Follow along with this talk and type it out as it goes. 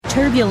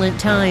Turbulent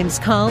times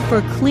call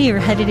for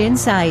clear-headed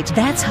insight.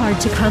 That's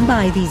hard to come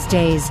by these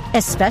days,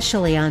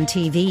 especially on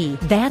TV.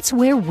 That's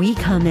where we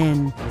come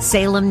in.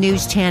 Salem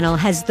News Channel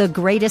has the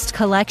greatest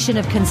collection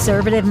of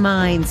conservative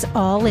minds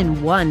all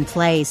in one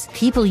place.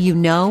 People you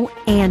know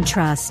and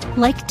trust,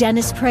 like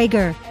Dennis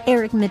Prager,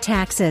 Eric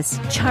Metaxas,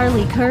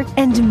 Charlie Kirk,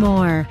 and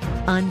more.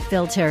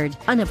 Unfiltered,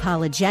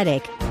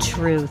 unapologetic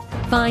truth.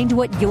 Find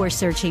what you're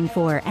searching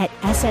for at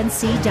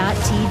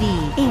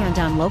snc.tv and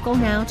on Local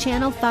Now,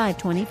 Channel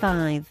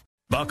 525.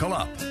 Buckle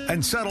up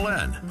and settle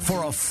in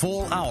for a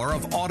full hour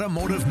of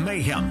automotive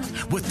mayhem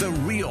with the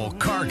real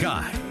car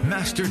guy,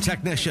 master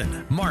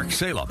technician, Mark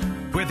Salem,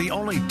 where the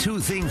only two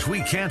things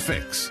we can't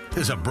fix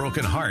is a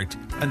broken heart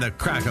and the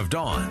crack of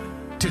dawn.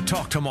 To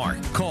talk to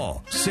Mark,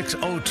 call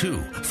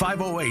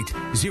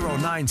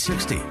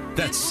 602-508-0960.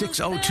 That's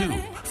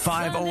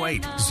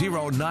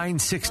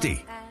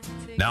 602-508-0960.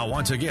 Now,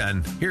 once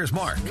again, here's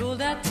Mark. Well,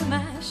 good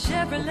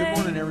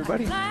morning,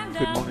 everybody.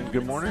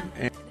 Good morning.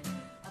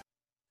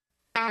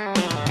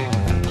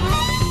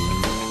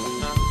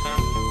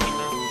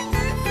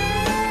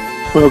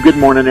 Well, good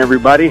morning,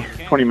 everybody.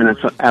 20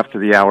 minutes after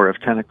the hour of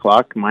 10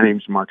 o'clock. My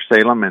name's Mark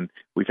Salem, and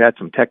we've had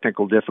some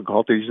technical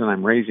difficulties, and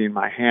I'm raising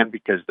my hand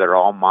because they're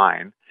all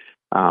mine.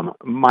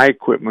 My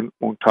equipment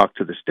won't talk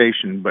to the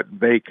station, but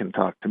they can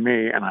talk to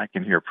me, and I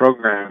can hear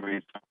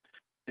programming.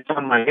 It's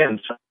on my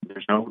end, so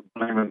there's no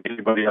blame on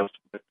anybody else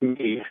but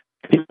me.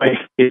 Anyway,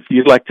 if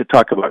you'd like to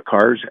talk about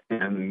cars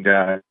and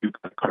you've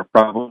got a car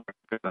problem,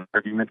 an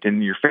argument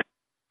in your face,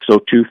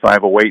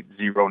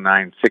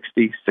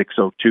 602-508-0960,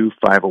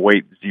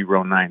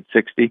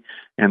 602-508-0960,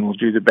 and we'll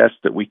do the best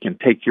that we can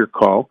take your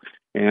call,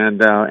 and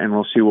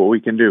we'll see what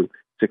we can do.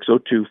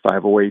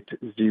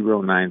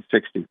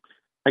 602-508-0960.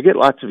 I get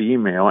lots of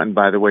email, and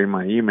by the way,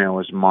 my email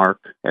is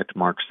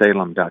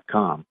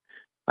mark@marksalem.com.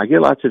 I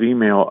get lots of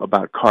email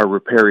about car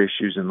repair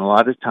issues, and a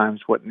lot of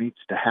times what needs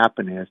to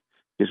happen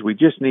is we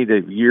just need a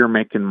year,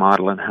 make, and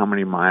model and how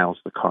many miles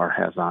the car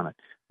has on it.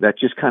 That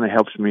just kind of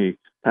helps me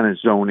kind of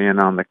zone in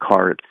on the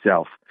car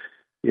itself.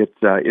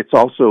 It's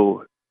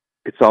also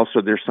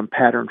there's some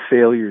pattern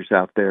failures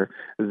out there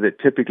that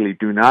typically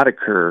do not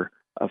occur.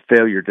 A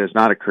failure does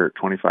not occur at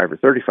 25 or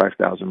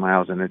 35,000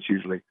 miles, and it's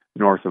usually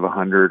north of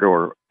 100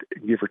 or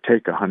give or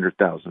take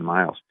 100,000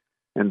 miles.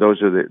 And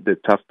those are the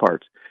tough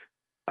parts.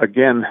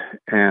 Again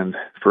and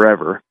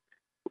forever,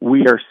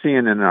 we are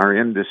seeing in our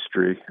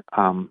industry,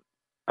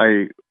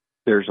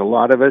 there's a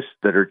lot of us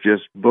that are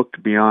just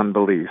booked beyond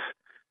belief.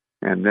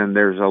 And then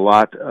there's a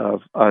lot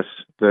of us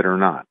that are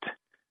not.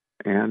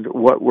 And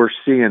what we're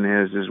seeing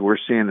is we're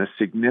seeing a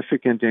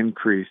significant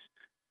increase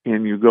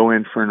in you go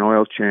in for an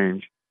oil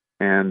change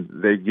and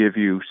they give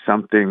you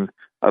something,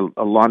 a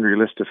laundry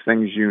list of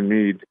things you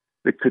need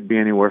that could be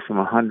anywhere from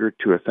 $100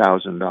 to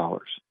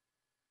 $1,000.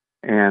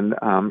 And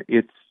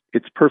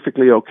it's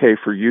perfectly okay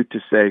for you to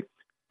say,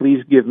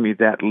 please give me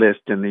that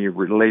list and the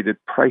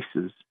related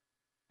prices.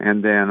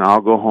 And then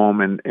I'll go home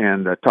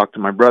and talk to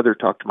my brother,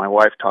 talk to my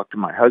wife, talk to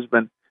my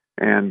husband,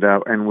 and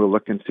we'll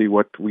look and see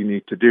what we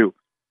need to do.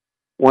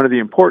 One of the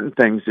important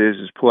things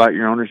is pull out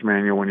your owner's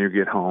manual when you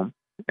get home,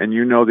 and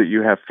you know that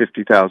you have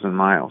 50,000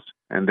 miles,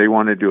 and they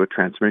want to do a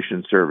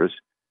transmission service,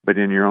 but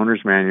in your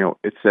owner's manual,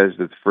 it says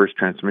that the first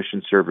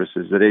transmission service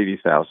is at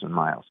 80,000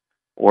 miles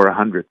or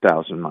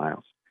 100,000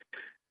 miles.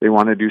 They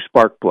want to do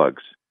spark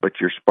plugs, but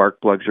your spark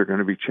plugs are going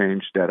to be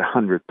changed at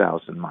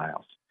 100,000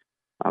 miles.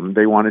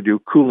 They want to do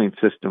cooling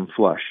system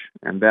flush,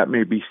 and that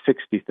may be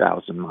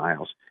 60,000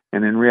 miles.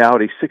 And in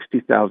reality,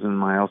 60,000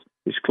 miles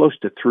is close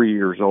to 3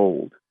 years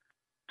old.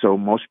 So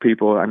most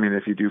people,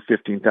 if you do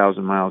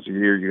 15,000 miles a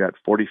year, you got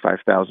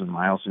 45,000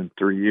 miles in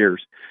 3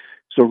 years.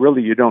 So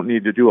really, you don't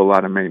need to do a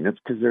lot of maintenance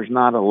because there's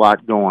not a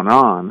lot going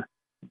on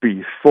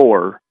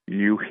before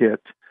you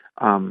hit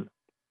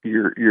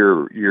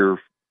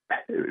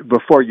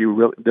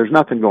there's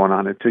nothing going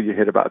on until you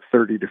hit about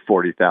 30 to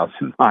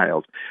 40,000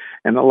 miles.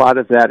 And a lot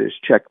of that is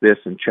check this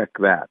and check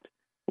that.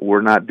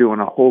 We're not doing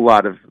a whole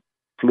lot of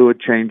fluid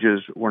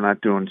changes. We're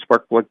not doing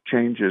spark plug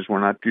changes.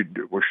 We're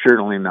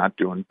certainly not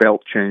doing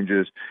belt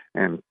changes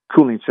and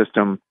cooling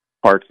system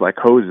parts like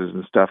hoses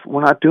and stuff.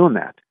 We're not doing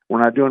that.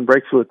 We're not doing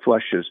brake fluid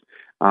flushes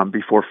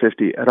before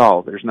 50 at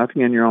all. There's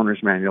nothing in your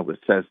owner's manual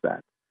that says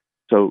that.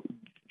 So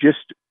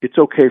it's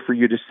okay for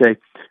you to say,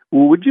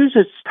 well, would you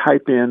just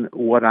type in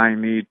what I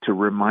need to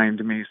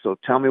remind me? So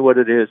tell me what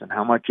it is and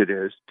how much it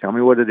is. Tell me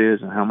what it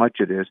is and how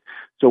much it is.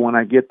 So when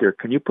I get there,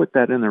 can you put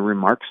that in the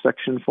remarks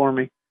section for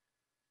me?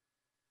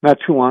 Not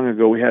too long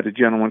ago, we had a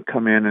gentleman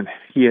come in, and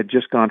he had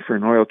just gone for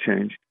an oil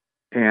change,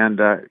 and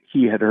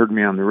he had heard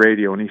me on the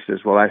radio, and he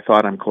says, well, I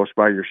thought I'm close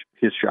by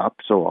his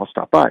shop, so I'll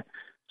stop by.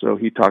 So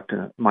he talked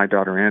to my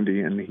daughter,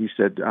 Andy, and he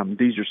said,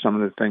 these are some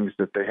of the things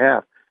that they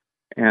have.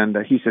 And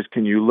he says,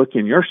 can you look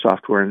in your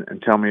software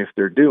and tell me if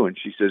they're due? And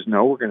she says,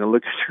 no, we're going to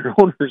look at your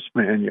owner's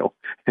manual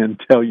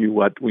and tell you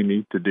what we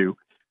need to do.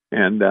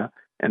 And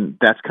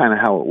that's kind of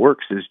how it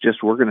works, is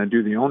just we're going to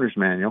do the owner's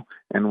manual,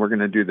 and we're going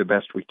to do the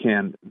best we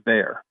can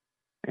there.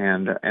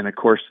 And of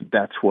course,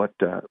 that's what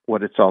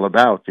it's all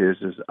about, is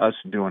us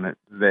doing it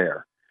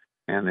there.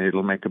 and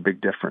it'll make a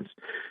big difference.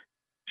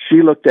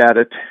 She looked at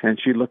it, and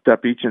she looked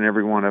up each and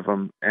every one of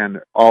them, and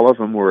all of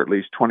them were at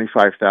least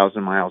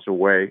 25,000 miles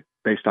away,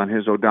 based on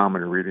his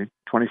odometer reading,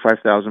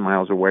 25,000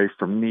 miles away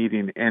from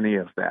needing any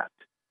of that.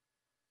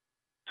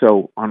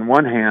 So on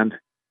one hand,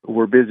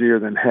 we're busier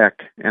than heck,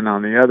 and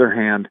on the other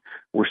hand,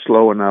 we're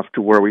slow enough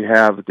to where we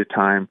have the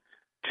time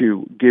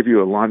to give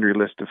you a laundry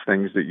list of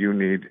things that you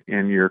need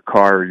in your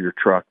car or your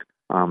truck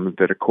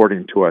that,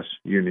 according to us,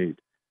 you need.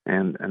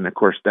 And of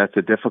course, that's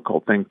a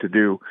difficult thing to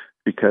do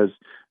because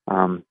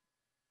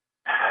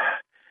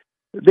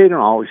they don't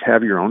always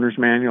have your owner's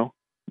manual,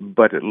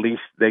 but at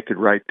least they could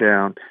write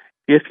down,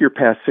 if you're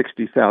past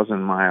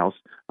 60,000 miles,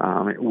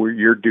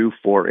 you're due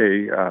for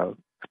a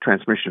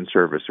transmission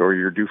service, or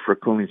you're due for a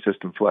cooling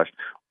system flush,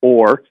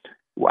 or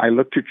I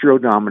looked at your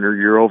odometer,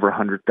 you're over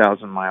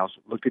 100,000 miles.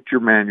 Look at your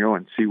manual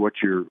and see what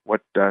you're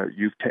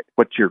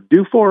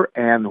due for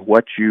and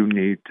what you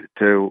need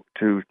to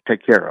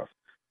take care of.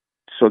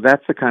 So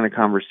that's the kind of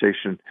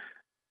conversation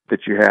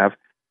that you have.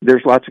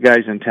 There's lots of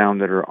guys in town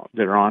that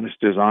are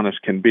honest as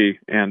honest can be,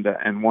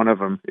 and one of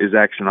them is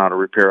Action Auto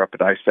Repair up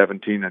at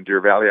I-17 in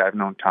Deer Valley. I've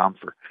known Tom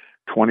for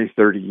 20,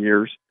 30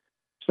 years.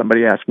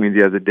 Somebody asked me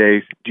the other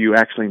day, do you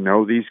actually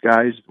know these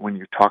guys when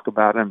you talk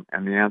about them?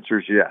 And the answer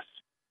is yes.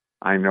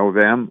 I know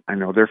them, I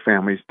know their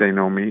families, they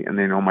know me, and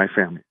they know my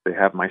family. They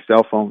have my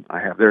cell phone, I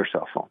have their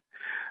cell phone.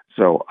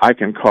 So I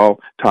can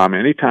call Tom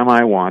anytime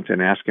I want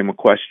and ask him a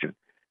question.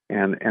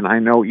 And I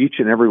know each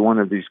and every one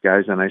of these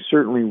guys, and I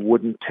certainly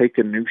wouldn't take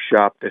a new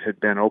shop that had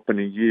been open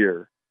a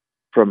year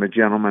from a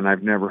gentleman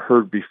I've never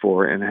heard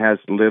before and has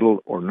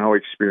little or no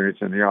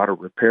experience in the auto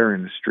repair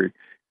industry.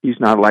 He's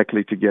not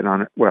likely to get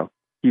on it. Well,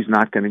 he's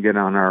not going to get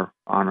on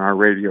our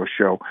radio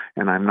show,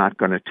 and I'm not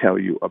going to tell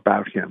you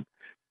about him.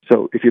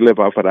 So if you live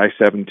off at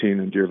I-17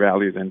 in Deer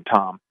Valley, then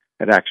Tom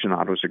at Action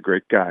Auto is a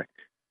great guy.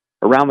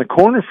 Around the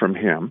corner from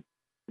him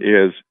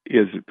is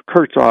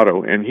Kurt's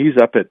Auto, and he's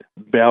up at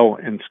Bell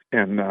and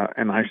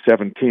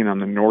I-17 on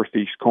the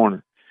northeast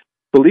corner.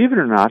 Believe it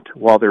or not,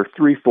 while they're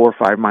 3, 4,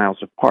 5 miles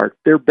apart,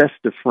 they're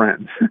best of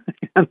friends,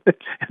 and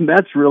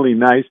that's really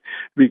nice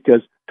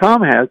because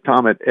Tom at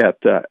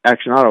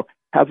Action Auto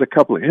has a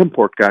couple of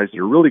import guys that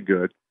are really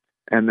good,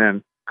 and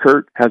then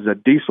Kurt has a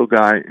diesel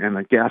guy and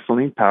a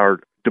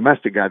gasoline-powered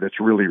domestic guy that's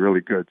really, really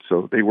good.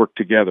 So they work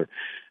together.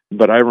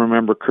 But I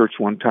remember Kurt's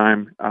one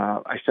time,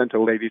 I sent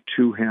a lady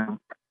to him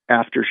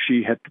after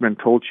she had been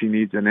told she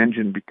needs an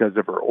engine because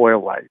of her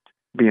oil light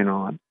being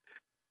on.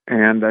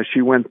 And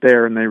she went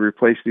there, and they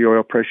replaced the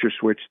oil pressure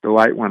switch. The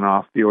light went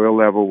off. The oil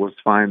level was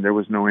fine. There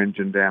was no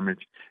engine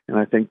damage. And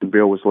I think the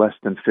bill was less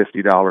than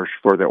 $50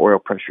 for the oil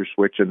pressure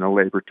switch and the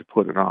labor to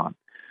put it on.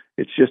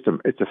 It's just a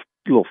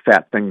little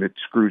fat thing that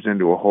screws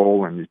into a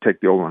hole, and you take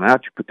the old one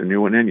out, you put the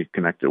new one in, you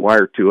connect the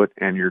wire to it,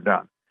 and you're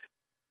done.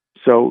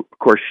 So, of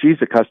course, she's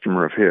a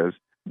customer of his,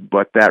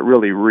 but that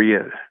really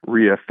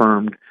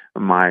reaffirmed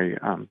my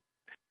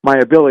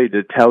ability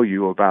to tell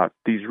you about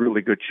these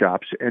really good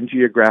shops. And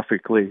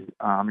geographically,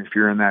 if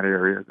you're in that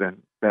area,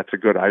 then that's a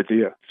good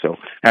idea. So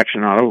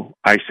Action Auto,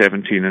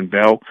 I-17 and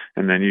Bell,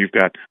 and then you've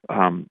got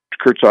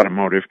Kurt's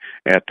Automotive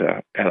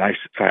actually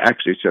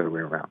it's the other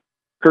way around.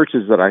 Kurt's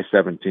is at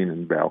I-17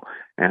 in Bell,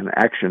 and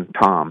Action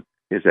Tom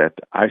is at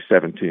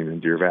I-17 in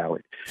Deer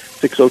Valley.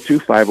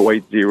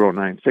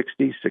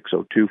 602-508-0960,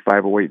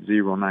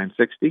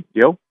 602-508-0960.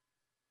 Yo?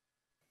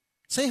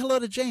 Say hello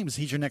to James.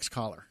 He's your next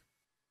caller.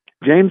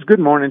 James, good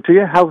morning to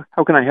you. How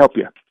can I help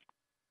you?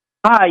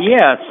 Hi,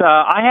 yes.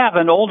 I have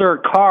an older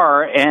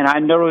car, and I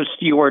noticed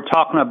you were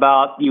talking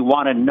about you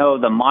want to know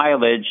the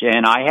mileage,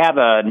 and I have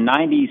a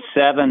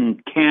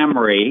 97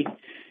 Camry,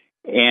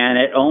 and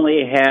it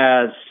only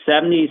has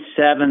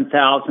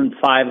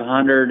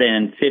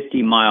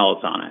 77,550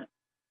 miles on it.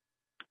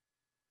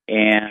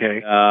 And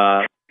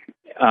okay.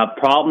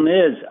 Problem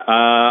is,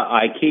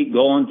 I keep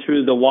going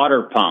through the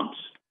water pumps.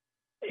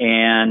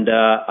 And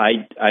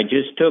I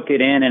just took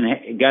it in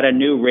and got a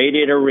new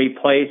radiator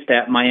replaced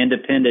at my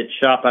independent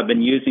shop I've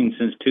been using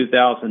since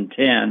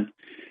 2010.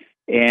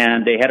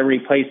 And they had to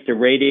replace the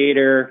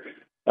radiator.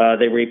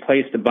 They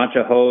replaced a bunch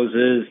of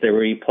hoses. They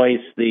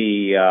replaced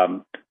the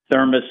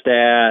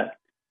thermostat.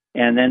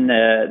 And then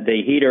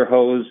the heater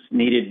hose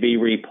needed to be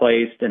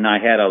replaced. And I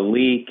had a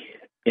leak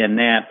in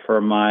that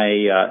for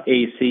my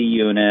AC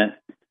unit.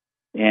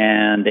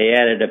 And they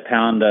added a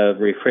pound of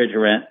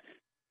refrigerant.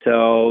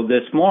 So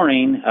this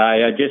morning,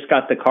 I just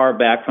got the car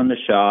back from the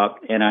shop,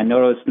 and I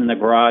noticed in the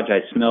garage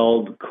I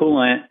smelled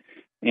coolant,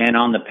 and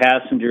on the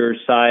passenger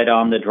side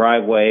on the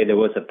driveway, there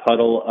was a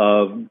puddle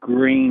of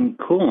green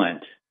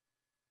coolant.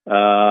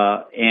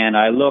 And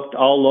I looked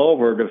all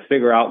over to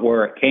figure out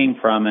where it came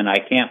from, and I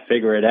can't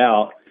figure it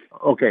out.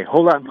 Okay,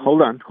 hold on.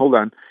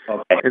 Okay.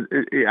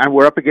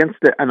 We're up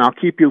against it, and I'll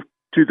keep you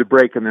to the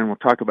break, and then we'll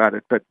talk about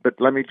it. But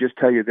let me just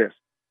tell you this.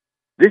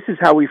 This is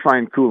how we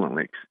find coolant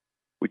leaks.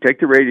 We take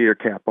the radiator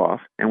cap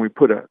off, and we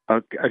put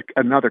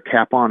another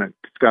cap on it.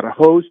 It's got a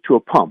hose to a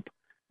pump.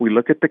 We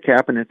look at the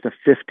cap, and it's a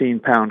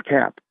 15-pound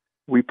cap.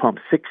 We pump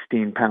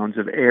 16 pounds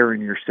of air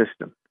in your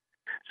system.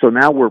 So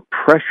now we're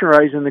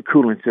pressurizing the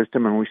coolant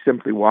system, and we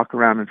simply walk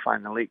around and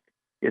find the leak.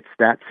 It's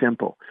that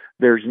simple.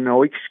 There's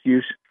no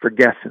excuse for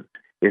guessing.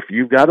 If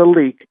you've got a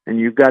leak and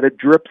you've got a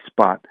drip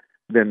spot,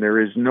 then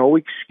there is no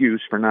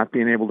excuse for not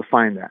being able to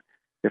find that.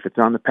 If it's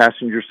on the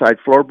passenger side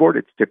floorboard,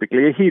 it's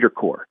typically a heater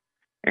core.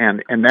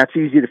 And that's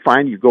easy to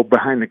find. You go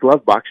behind the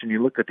glove box and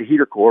you look at the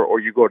heater core, or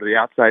you go to the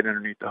outside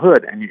underneath the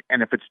hood.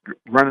 And if it's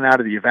running out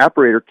of the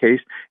evaporator case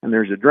and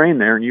there's a drain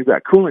there and you've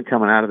got coolant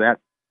coming out of that,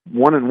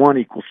 1 and 1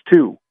 equals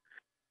 2.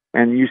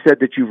 And you said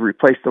that you've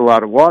replaced a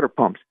lot of water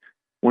pumps.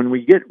 When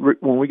we get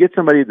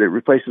somebody that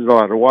replaces a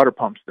lot of water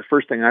pumps, the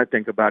first thing I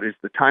think about is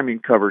the timing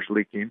cover's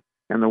leaking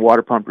and the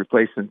water pump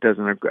replacement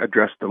doesn't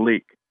address the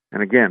leak.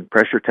 And again,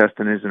 pressure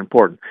testing is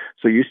important.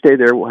 So you stay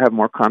there. We'll have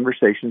more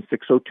conversations.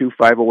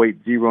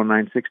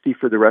 602-508-0960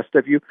 for the rest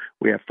of you.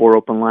 We have 4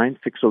 open lines,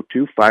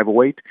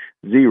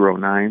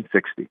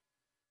 602-508-0960.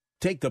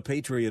 Take the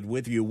Patriot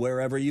with you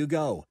wherever you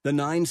go. The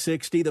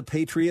 960 The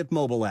Patriot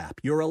mobile app,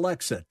 your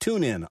Alexa,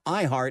 TuneIn,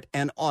 iHeart,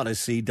 and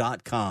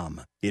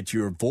Odyssey.com. It's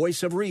your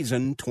voice of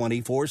reason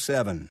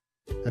 24/7.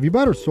 Have you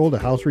bought or sold a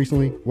house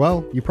recently?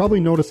 Well, you probably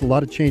noticed a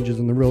lot of changes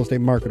in the real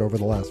estate market over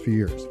the last few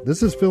years.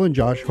 This is Phil and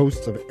Josh,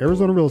 hosts of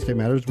Arizona Real Estate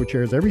Matters, which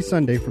airs every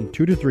Sunday from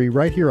 2 to 3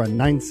 right here on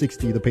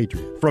 960 The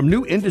Patriot. From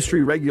new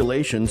industry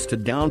regulations to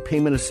down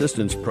payment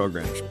assistance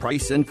programs,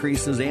 price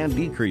increases and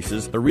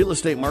decreases, the real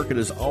estate market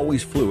is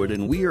always fluid,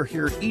 and we are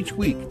here each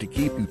week to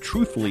keep you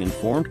truthfully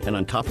informed and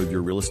on top of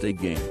your real estate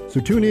game. So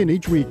tune in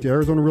each week to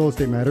Arizona Real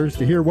Estate Matters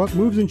to hear what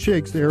moves and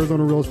shakes the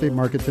Arizona real estate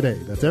market today.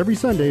 That's every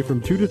Sunday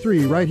from 2 to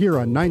 3 right here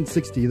on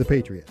 960 The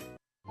Patriot.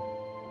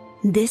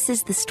 This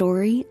is the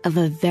story of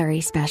a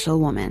very special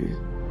woman.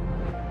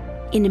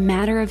 In a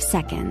matter of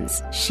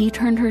seconds, she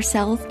turned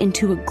herself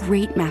into a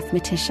great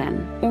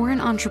mathematician or an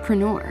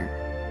entrepreneur.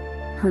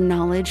 Her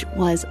knowledge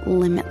was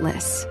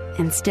limitless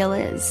and still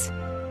is.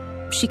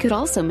 She could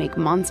also make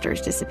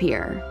monsters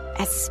disappear,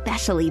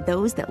 especially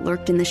those that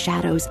lurked in the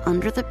shadows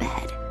under the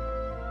bed.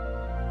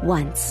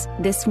 Once,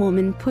 this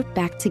woman put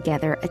back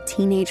together a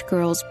teenage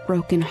girl's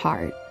broken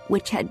heart,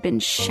 which had been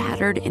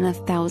shattered in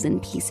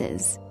 1,000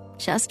 pieces,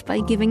 just by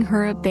giving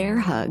her a bear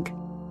hug.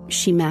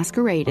 She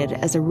masqueraded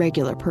as a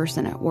regular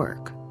person at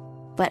work,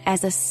 but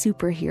as a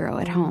superhero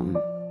at home.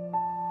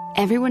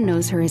 Everyone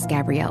knows her as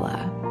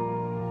Gabriella.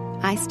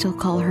 I still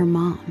call her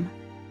Mom.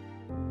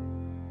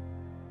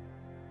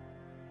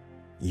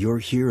 Your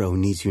hero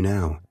needs you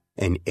now,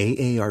 and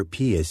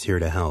AARP is here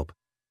to help.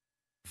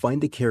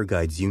 Find the care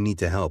guides you need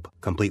to help,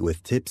 complete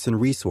with tips and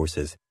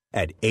resources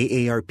at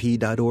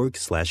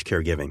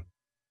aarp.org/caregiving.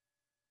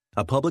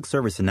 A public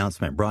service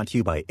announcement brought to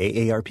you by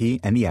AARP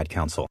and the Ad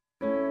Council.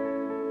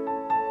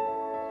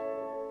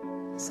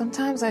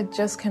 Sometimes I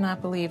just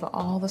cannot believe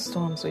all the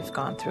storms we've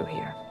gone through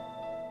here.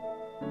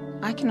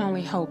 I can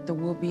only hope that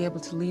we'll be able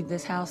to leave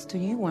this house to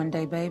you one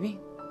day, baby.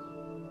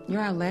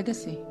 You're our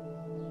legacy.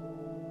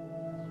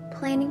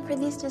 Planning for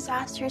these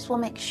disasters will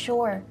make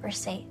sure we're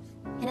safe,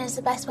 and is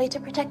the best way to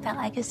protect that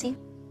legacy.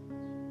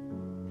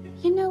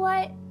 You know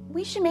what?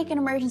 We should make an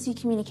emergency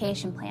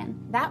communication plan.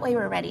 That way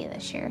we're ready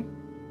this year.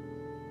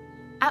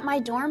 At my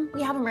dorm,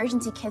 we have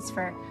emergency kits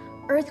for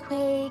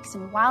earthquakes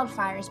and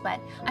wildfires,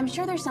 but I'm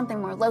sure there's something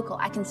more local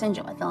I can send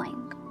you with a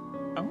link.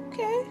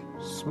 Okay.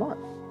 Smart.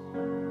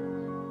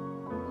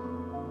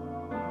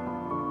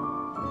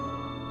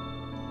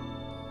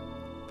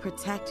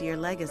 Protect your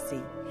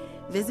legacy.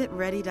 Visit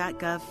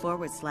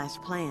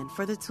ready.gov/plan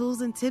for the tools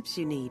and tips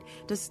you need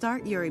to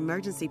start your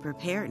emergency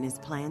preparedness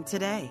plan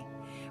today.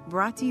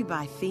 Brought to you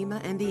by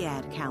FEMA and the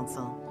Ad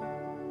Council.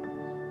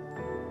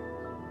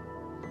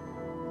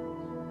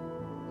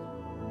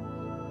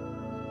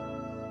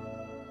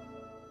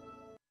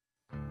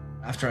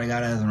 After I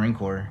got out of the Marine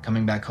Corps,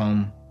 coming back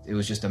home, it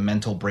was just a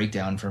mental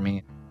breakdown for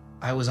me.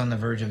 I was on the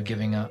verge of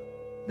giving up.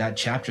 That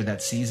chapter,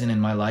 that season in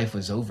my life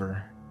was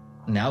over.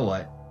 Now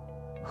what?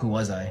 Who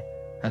was I?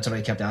 That's what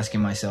I kept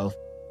asking myself.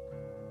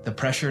 The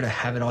pressure to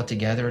have it all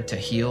together, to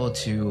heal,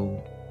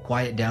 to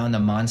quiet down the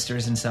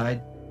monsters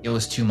inside, it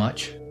was too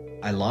much.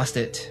 I lost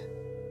it.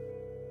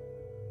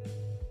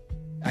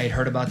 I had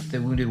heard about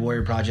the Wounded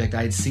Warrior Project.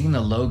 I had seen the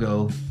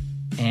logo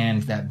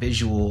and that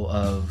visual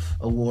of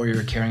a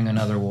warrior carrying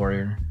another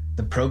warrior.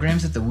 The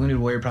programs that the Wounded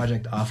Warrior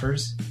Project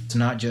offers, it's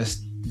not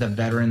just the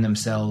veteran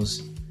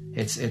themselves,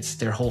 it's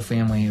their whole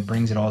family. It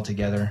brings it all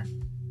together.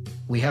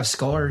 We have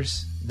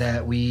scars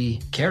that we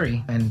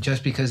carry, and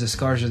just because the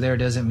scars are there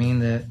doesn't mean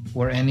that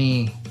we're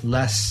any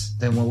less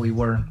than what we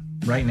were.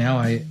 Right now,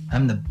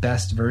 I'm the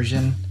best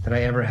version that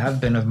I ever have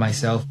been of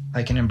myself.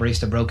 I can embrace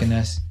the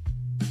brokenness.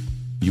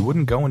 You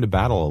wouldn't go into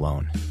battle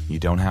alone. You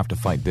don't have to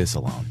fight this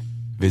alone.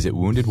 Visit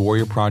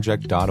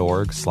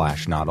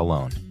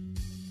woundedwarriorproject.org/notalone.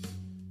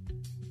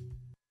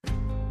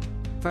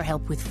 For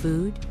help with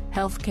food,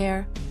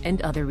 healthcare,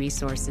 and other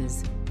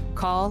resources,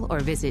 call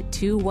or visit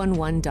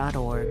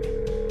 211.org.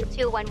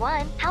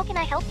 211, how can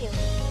I help you?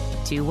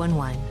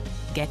 211,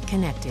 get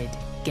connected,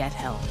 get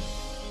help.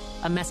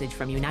 A message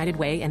from United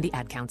Way and the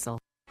Ad Council.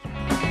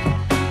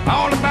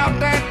 All about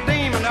that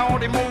demon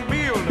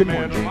automobile. Good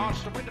morning.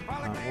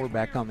 we're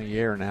back on the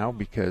air now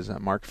because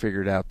Mark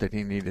figured out that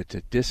he needed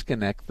to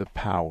disconnect the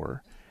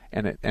power,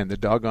 and the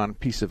doggone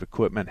piece of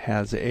equipment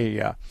has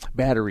a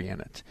battery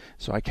in it.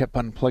 So I kept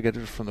unplugging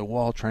it from the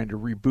wall trying to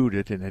reboot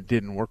it, and it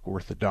didn't work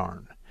worth a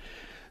darn.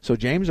 So,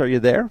 James, are you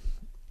there?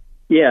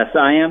 Yes,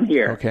 I am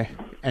here. Okay.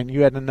 And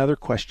you had another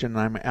question,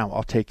 and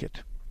I'll take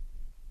it.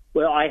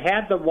 Well, I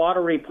had the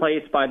water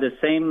replaced by the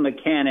same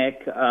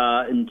mechanic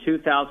in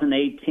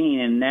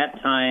 2018, and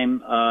that time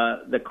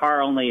the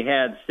car only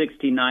had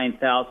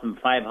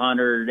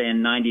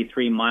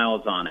 69,593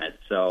 miles on it.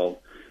 So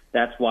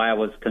that's why I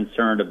was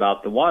concerned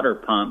about the water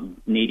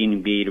pump needing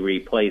to be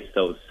replaced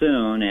so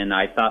soon, and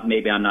I thought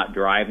maybe I'm not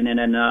driving it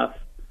enough.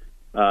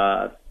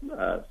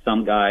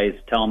 Some guys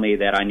tell me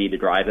that I need to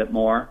drive it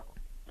more.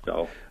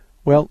 So,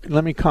 well,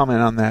 let me comment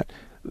on that.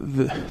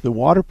 The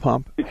water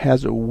pump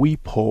has a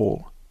weep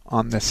hole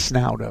on the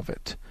snout of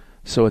it.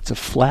 So it's a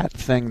flat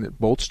thing that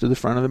bolts to the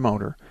front of the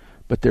motor,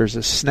 but there's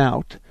a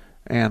snout,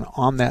 and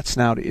on that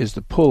snout is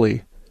the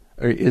pulley,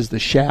 or is the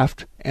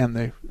shaft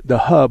and the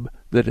hub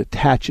that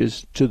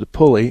attaches to the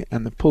pulley,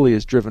 and the pulley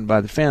is driven by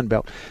the fan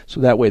belt.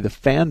 So that way the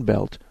fan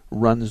belt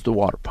runs the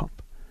water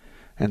pump.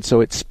 And so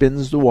it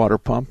spins the water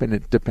pump, and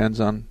it depends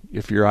on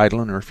if you're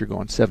idling or if you're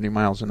going 70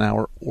 miles an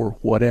hour or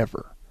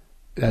whatever.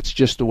 That's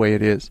just the way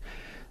it is.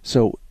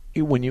 So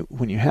when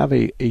you have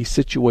a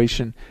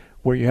situation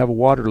where you have a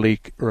water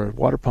leak or a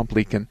water pump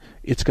leaking,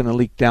 it's going to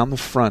leak down the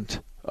front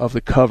of the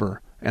cover,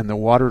 and the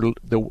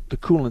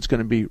coolant's going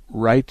to be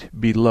right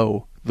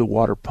below the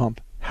water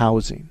pump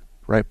housing,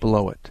 right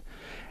below it.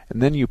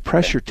 And then you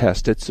pressure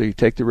test it, so you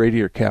take the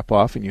radiator cap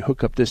off and you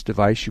hook up this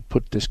device, you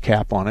put this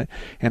cap on it,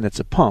 and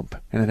it's a pump,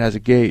 and it has a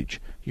gauge.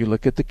 You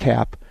look at the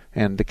cap,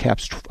 and the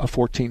cap's a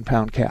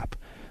 14-pound cap.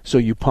 So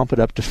you pump it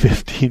up to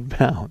 15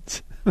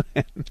 pounds.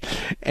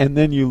 And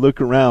then you look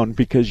around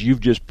because you've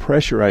just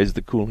pressurized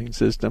the cooling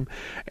system,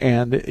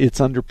 and it's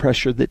under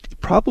pressure that you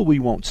probably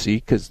won't see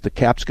because the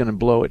cap's going to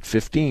blow at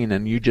 15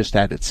 and you just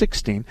added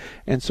 16,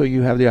 and so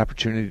you have the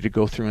opportunity to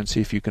go through and see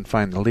if you can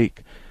find the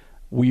leak.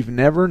 We've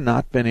never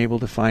not been able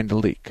to find a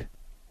leak.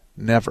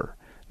 Never.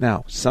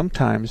 Now,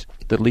 sometimes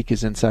the leak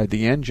is inside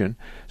the engine,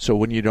 so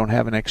when you don't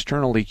have an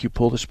external leak, you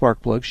pull the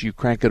spark plugs, you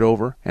crank it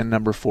over, and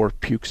number 4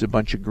 pukes a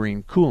bunch of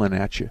green coolant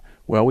at you.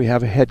 Well, we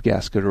have a head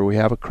gasket or we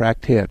have a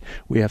cracked head.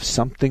 We have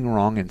something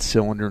wrong in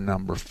cylinder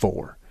number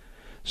 4.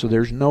 So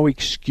there's no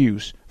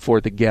excuse for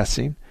the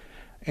guessing.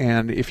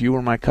 And if you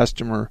were my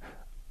customer,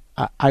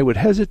 I would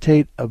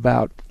hesitate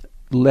about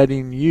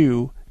letting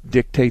you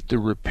dictate the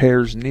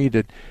repairs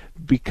needed,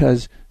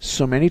 because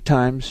so many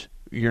times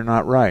you're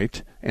not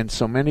right, and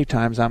so many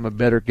times I'm a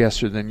better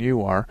guesser than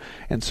you are,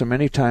 and so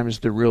many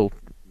times the real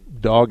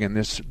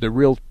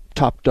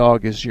top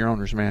dog is your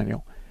owner's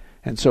manual.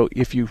 And so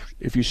if you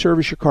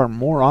service your car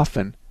more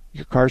often,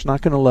 your car's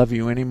not going to love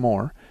you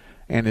anymore.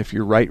 And if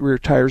your right rear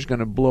tire is going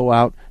to blow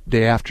out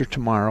day after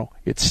tomorrow,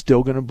 it's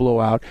still going to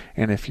blow out.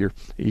 And if your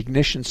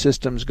ignition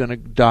system is going to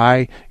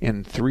die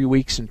in 3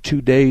 weeks and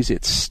 2 days,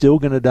 it's still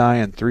going to die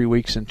in 3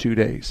 weeks and 2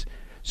 days.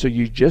 So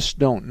you just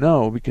don't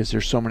know because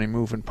there's so many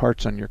moving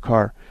parts on your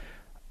car.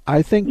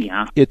 I think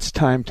it's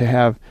time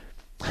for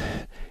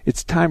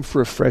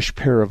a fresh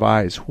pair of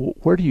eyes.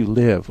 Where do you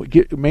live?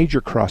 Get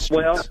major cross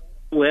streets.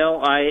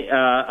 Well,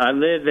 I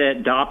live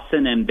at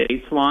Dobson and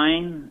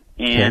Baseline,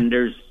 and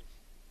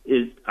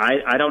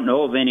I don't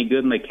know of any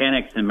good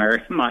mechanics in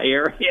my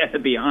area, to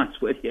be honest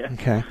with you.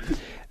 Okay,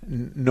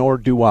 nor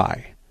do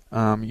I.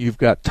 You've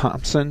got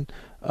Thompson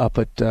up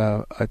at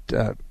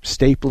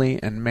Stapley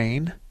and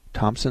Maine,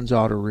 Thompson's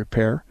Auto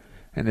Repair,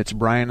 and it's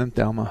Brian and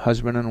Thelma,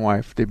 husband and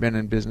wife. They've been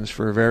in business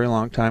for a very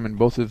long time, and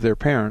both of their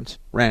parents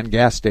ran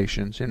gas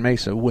stations in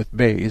Mesa with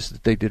bays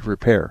that they did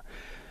repair.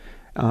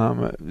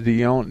 Where do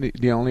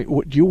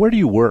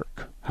you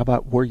work? How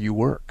about where you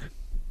work?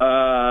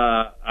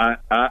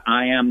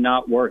 I am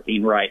not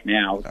working right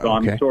now, so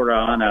okay. I'm sort of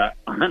on a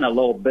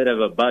little bit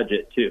of a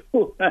budget too.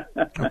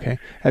 Okay.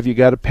 Have you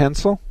got a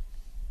pencil?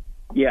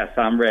 Yes,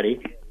 I'm ready.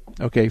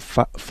 Okay,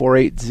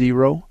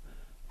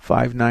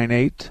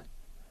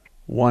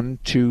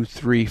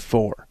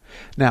 480-598-1234.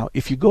 Now,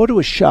 if you go to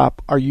a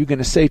shop, are you going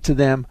to say to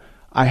them,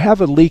 I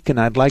have a leak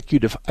and I'd like you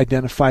to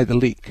identify the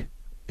leak?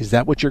 Is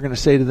that what you're going to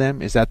say to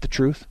them? Is that the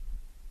truth?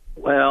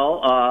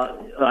 Well,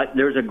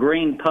 there's a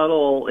green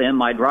puddle in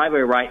my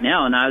driveway right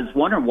now, and I was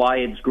wondering why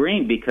it's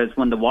green, because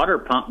when the water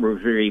pump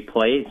was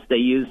replaced, they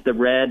used the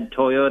red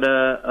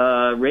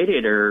Toyota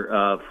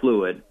radiator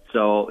fluid.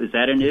 So is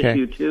that an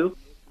issue too?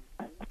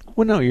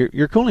 Well, no,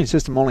 your cooling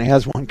system only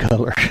has one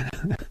color.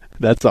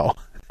 That's all.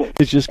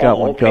 It's just got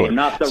one color.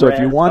 Not the so red.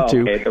 If you want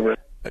to,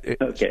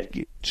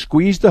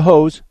 squeeze the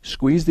hose,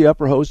 squeeze the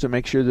upper hose to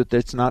make sure that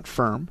it's not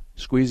firm.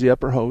 Squeeze the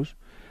upper hose.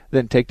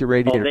 Then take the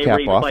radiator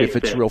cap off if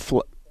it's real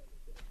flat.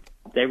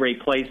 They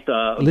replaced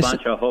a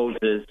bunch of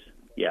hoses.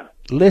 Yeah.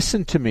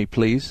 Listen to me,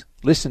 please.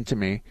 Listen to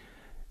me.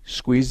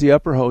 Squeeze the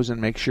upper hose and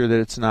make sure that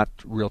it's not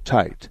real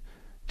tight.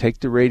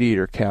 Take the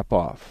radiator cap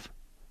off.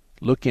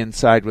 Look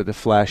inside with a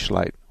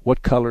flashlight.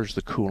 What color's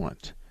the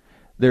coolant?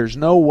 There's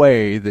no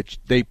way that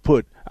they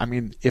put,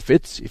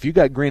 if you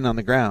got green on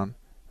the ground,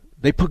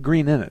 They put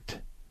green in it.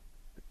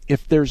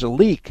 If there's a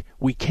leak,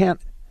 we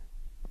can't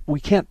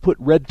put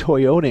red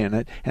Toyota in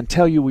it and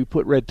tell you we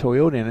put red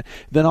Toyota in it.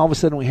 Then all of a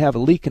sudden we have a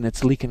leak and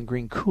it's leaking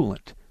green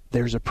coolant.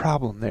 There's a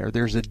problem there.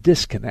 There's a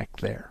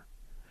disconnect there.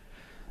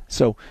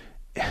 So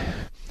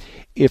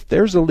if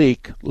there's a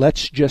leak,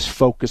 let's just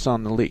focus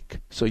on the leak.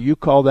 So you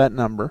call that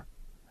number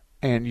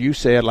and you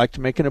say, I'd like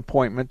to make an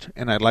appointment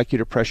and I'd like you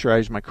to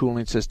pressurize my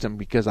cooling system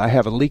because I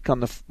have a leak on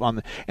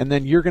the and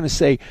then you're going to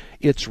say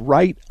it's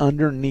right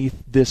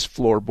underneath this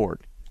floorboard.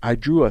 I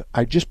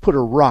just put a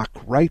rock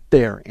right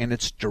there and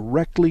it's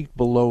directly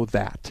below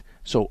that.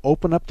 So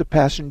open up the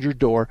passenger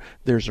door,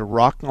 there's a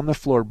rock on the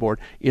floorboard,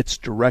 it's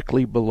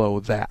directly below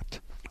that.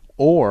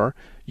 Or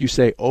you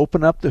say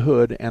open up the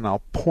hood and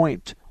I'll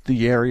point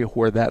the area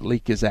where that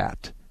leak is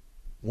at.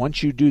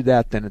 Once you do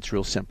that, then it's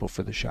real simple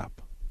for the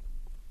shop.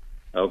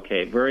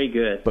 Okay, very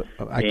good. But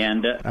I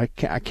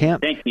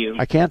can't. Thank you.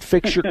 I can't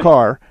fix your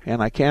car,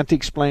 and I can't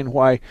explain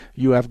why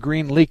you have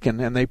green leaking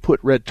and they put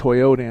red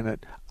Toyota in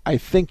it. I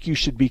think you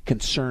should be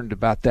concerned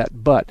about that,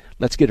 but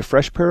let's get a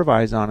fresh pair of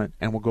eyes on it,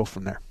 and we'll go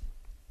from there.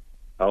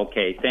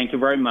 Okay, thank you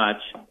very much.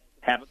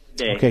 Have a good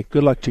day. Okay,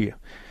 good luck to you.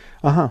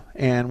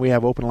 And we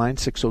have open line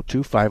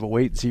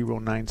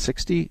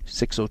 602-508-0960,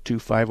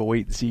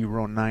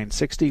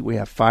 602-508-0960. We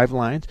have 5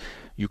 lines.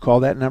 You call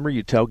that number,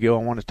 you tell Gil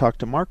I want to talk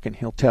to Mark, and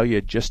he'll tell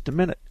you just a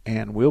minute,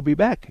 and we'll be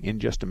back in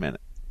just a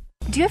minute.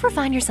 Do you ever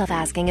find yourself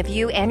asking if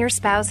you and your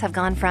spouse have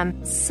gone from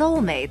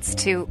soulmates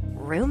to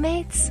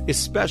roommates?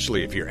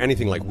 Especially if you're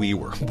anything like we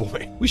were.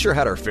 Boy, we sure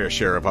had our fair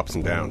share of ups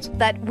and downs.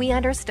 But we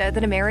understood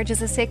that a marriage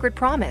is a sacred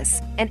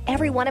promise, and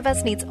every one of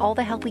us needs all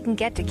the help we can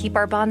get to keep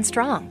our bond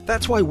strong.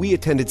 That's why we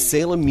attended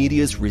Salem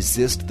Media's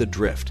Resist the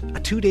Drift, a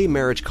 2-day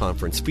marriage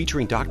conference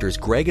featuring doctors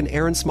Greg and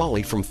Aaron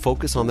Smalley from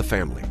Focus on the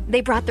Family.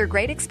 They brought their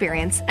great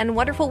experience and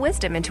wonderful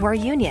wisdom into our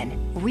union,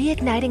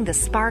 reigniting the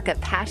spark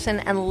of passion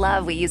and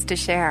love we used to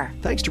share.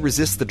 Thanks to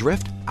Resist the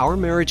Drift, our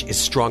marriage is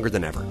stronger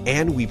than ever,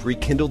 and we've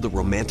rekindled the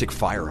romantic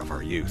fire of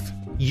our youth.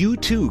 You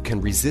too can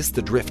resist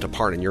the drift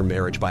apart in your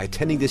marriage by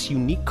attending this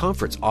unique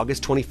conference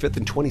August 25th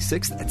and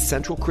 26th at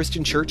Central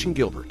Christian Church in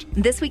Gilbert.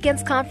 This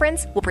weekend's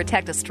conference will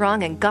protect a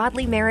strong and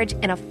godly marriage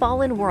in a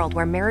fallen world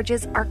where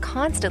marriages are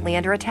constantly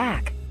under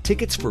attack.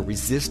 Tickets for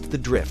Resist the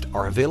Drift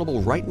are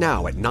available right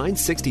now at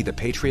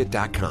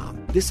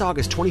 960thepatriot.com. This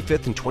August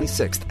 25th and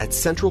 26th at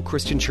Central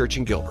Christian Church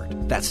in Gilbert.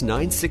 That's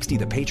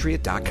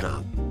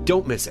 960thepatriot.com.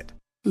 Don't miss it.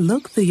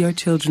 Look through your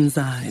children's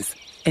eyes,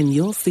 and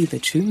you'll see the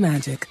true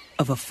magic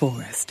of a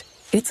forest.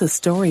 It's a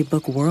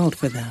storybook world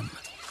for them.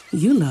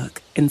 You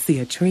look and see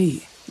a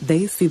tree.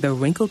 They see the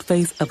wrinkled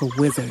face of a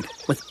wizard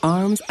with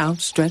arms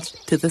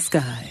outstretched to the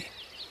sky.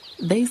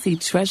 They see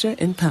treasure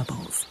in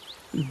pebbles.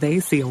 They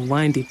see a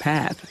windy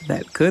path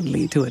that could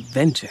lead to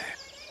adventure.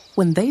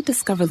 When they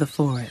discover the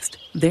forest,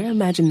 their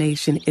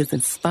imagination is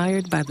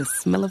inspired by the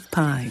smell of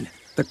pine,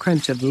 the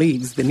crunch of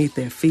leaves beneath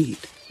their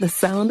feet, the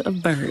sound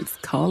of birds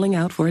calling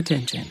out for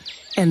attention.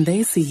 And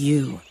they see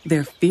you,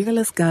 their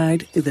fearless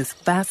guide through this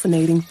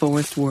fascinating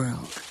forest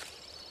world.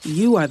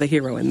 You are the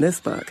hero in this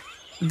book.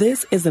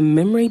 This is a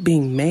memory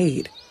being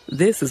made.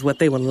 This is what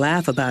they will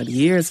laugh about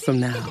years from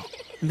now.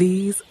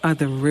 These are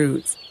the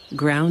roots,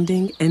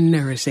 grounding and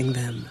nourishing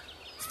them.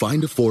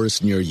 Find a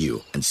forest near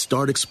you and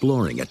start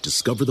exploring at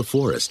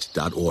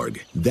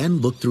discovertheforest.org. Then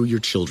look through your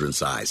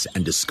children's eyes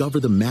and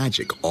discover the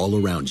magic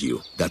all around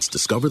you. That's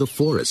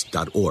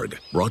discovertheforest.org.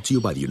 Brought to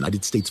you by the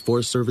United States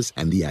Forest Service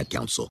and the Ad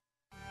Council.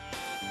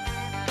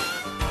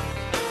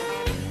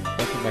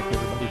 Welcome back,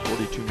 everybody.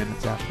 42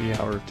 minutes after the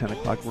hour of 10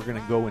 o'clock. We're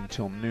going to go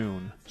until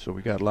noon, so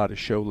we got a lot of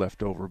show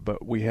left over,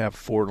 but we have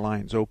 4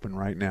 lines open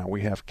right now.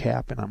 We have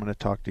Cap, and I'm going to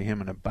talk to him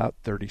in about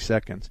 30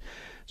 seconds.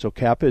 So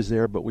Cap is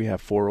there, but we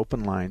have 4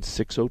 open lines,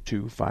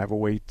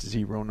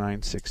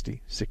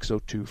 602-508-0960,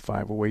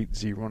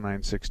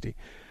 602-508-0960.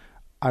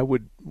 I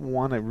would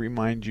want to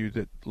remind you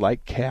that,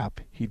 like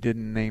Cap, he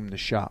didn't name the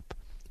shop,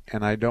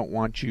 and I don't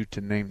want you to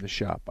name the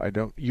shop.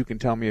 You can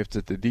tell me if it's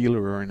at the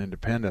dealer or an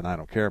independent, I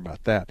don't care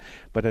about that,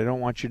 but I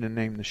don't want you to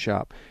name the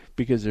shop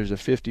because there's a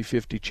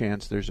 50-50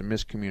 chance there's a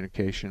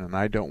miscommunication, and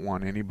I don't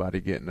want anybody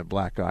getting a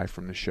black eye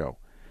from the show.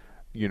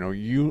 You know,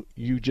 you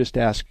just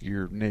ask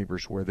your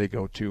neighbors where they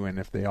go to, and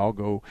if they all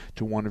go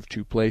to one of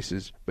 2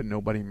 places, but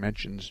nobody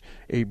mentions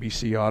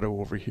ABC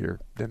Auto over here,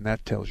 then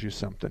that tells you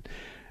something.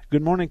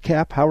 Good morning,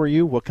 Cap. How are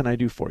you? What can I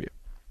do for you?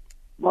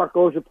 Mark,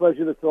 always a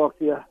pleasure to talk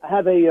to you. I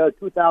have a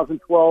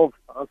 2012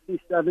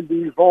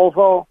 C70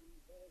 Volvo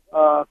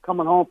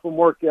coming home from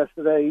work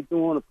yesterday,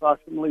 doing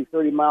approximately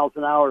 30 miles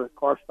an hour. The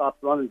car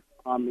stopped running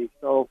on me,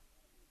 so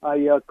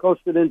I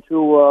coasted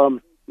into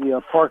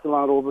the parking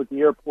lot over at the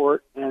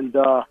airport and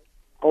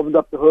opened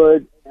up the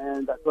hood,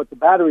 and I thought the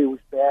battery was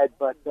bad,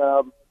 but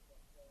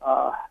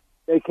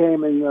they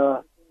came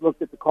and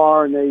looked at the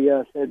car, and they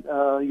said,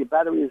 your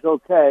battery is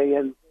okay,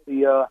 and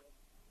the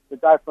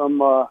guy from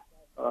the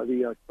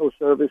tow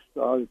service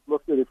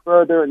looked at it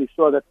further, and he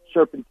saw that the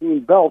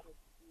serpentine belt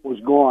was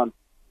gone.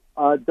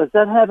 Does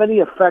that have any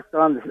effect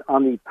on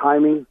the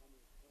timing?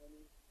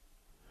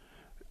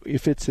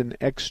 if it's an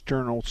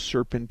external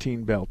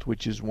serpentine belt,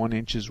 which is 1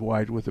 inch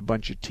wide with a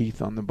bunch of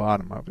teeth on the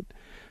bottom of it,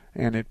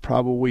 and it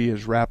probably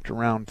is wrapped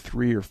around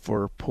 3 or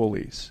 4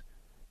 pulleys,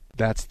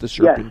 that's the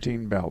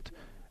serpentine belt.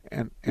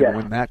 And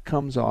when that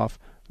comes off,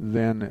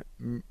 then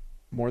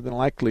more than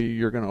likely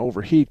you're going to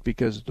overheat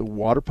because the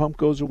water pump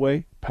goes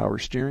away, power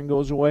steering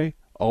goes away,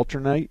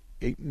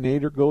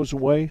 alternator goes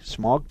away,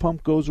 smog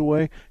pump goes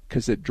away,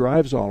 because it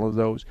drives all of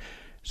those.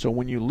 So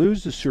when you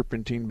lose the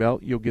serpentine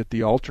belt, you'll get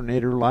the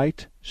alternator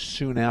light.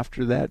 Soon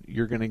after that,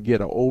 you're going to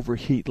get an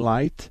overheat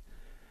light.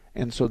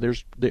 And so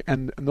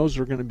and those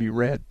are going to be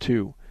red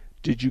too.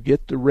 Did you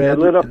get the red?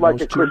 It lit up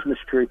like a Christmas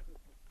tree.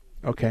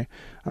 Okay.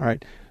 All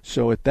right.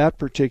 So at that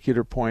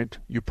particular point,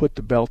 you put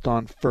the belt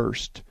on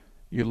first.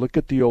 You look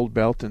at the old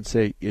belt and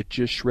say, it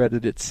just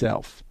shredded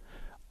itself.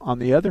 On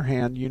the other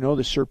hand, you know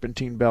the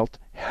serpentine belt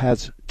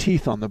has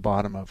teeth on the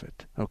bottom of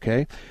it,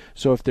 okay?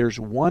 So if there's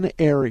one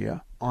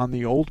area on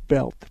the old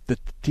belt that the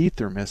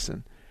teeth are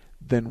missing,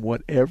 then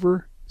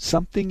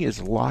something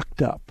is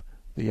locked up.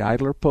 The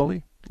idler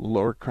pulley,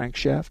 lower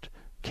crankshaft,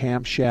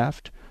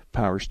 camshaft,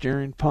 power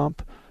steering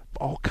pump,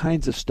 all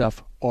kinds of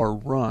stuff are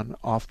run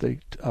off the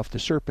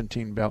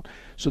serpentine belt.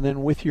 So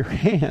then with your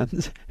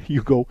hands,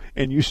 you go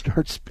and you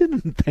start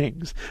spinning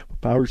things.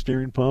 Power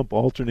steering pump,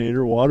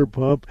 alternator, water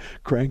pump,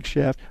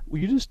 crankshaft.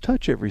 Well, you just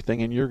touch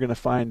everything and you're going to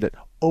find that,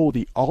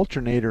 the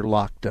alternator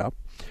locked up.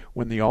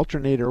 When the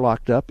alternator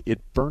locked up,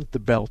 it burnt the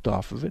belt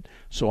off of it.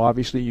 So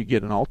obviously you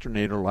get an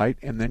alternator light,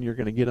 and then you're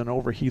going to get an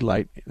overheat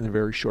light in a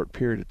very short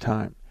period of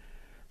time.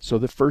 So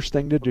the first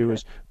thing to do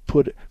is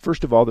spin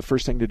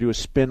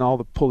all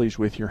the pulleys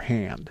with your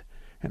hand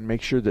and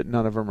make sure that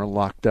none of them are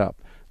locked up.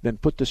 Then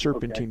put the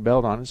serpentine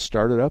belt on and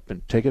start it up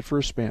and take it for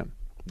a spin.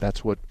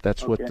 That's what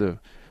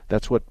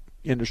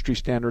industry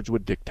standards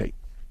would dictate.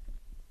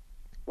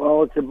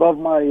 Well, it's above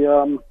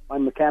my my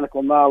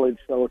mechanical knowledge,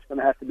 so it's going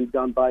to have to be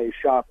done by a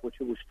shop, which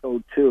it was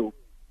told to.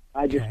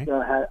 I just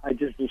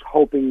was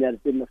hoping that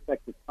it didn't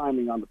affect the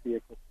timing on the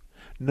vehicle.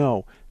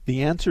 No,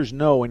 the answer is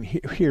no, and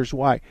here's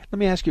why. Let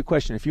me ask you a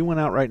question. If you went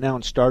out right now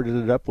and started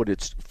it up,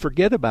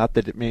 forget about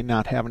that it may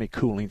not have any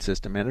cooling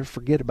system in it.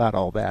 Forget about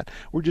all that.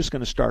 We're just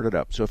going to start it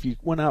up. So if you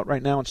went out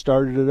right now and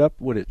started it up,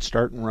 would it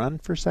start and run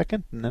for a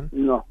second? And then?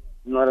 No,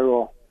 not at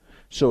all.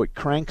 So it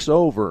cranks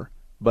over,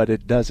 but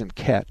it doesn't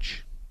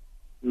catch.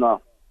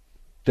 No.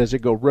 Does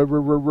it go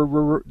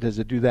Does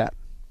it do that?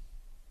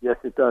 Yes,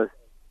 it does.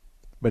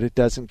 But it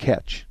doesn't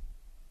catch?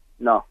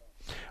 No.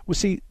 Well,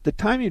 see, the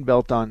timing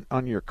belt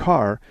on your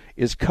car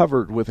is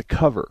covered with a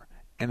cover,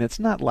 and it's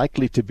not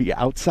likely to be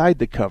outside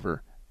the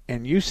cover.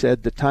 And you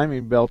said the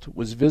timing belt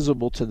was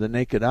visible to the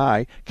naked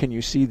eye. Can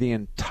you see the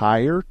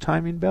entire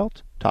timing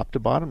belt, top to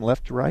bottom,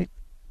 left to right?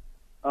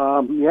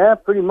 Yeah,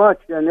 pretty much.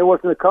 And there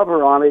wasn't a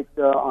cover on it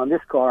on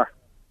this car.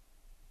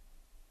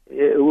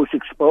 It was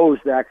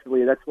exposed,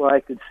 actually. That's why I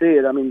could see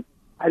it. I mean,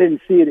 I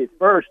didn't see it at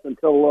first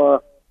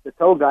until the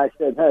tow guy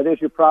said, hey,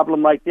 there's your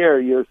problem right there.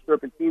 Your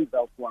serpentine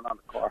belt one on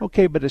the car.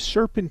 Okay, but a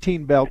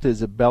serpentine belt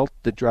is a belt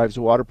that drives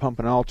a water pump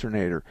and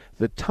alternator.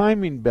 The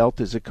timing belt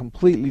is a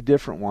completely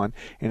different one.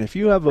 And if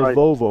you have a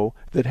Volvo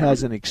that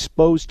has an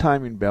exposed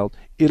timing belt,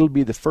 it'll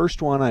be the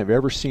first one I've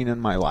ever seen in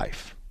my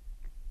life.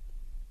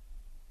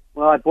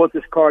 Well, I bought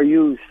this car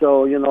used,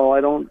 so,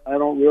 I don't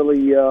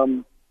really,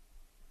 I'm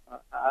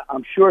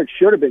sure it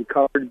should have been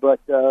covered, but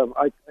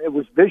it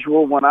was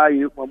visual when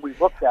we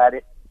looked at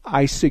it.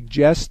 I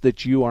suggest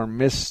that you are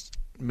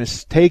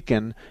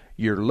mistaken.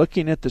 You're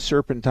looking at the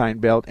serpentine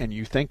belt and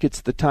you think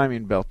it's the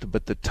timing belt,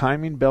 but the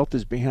timing belt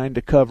is behind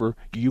a cover.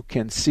 You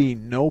can see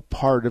no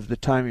part of the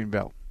timing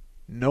belt.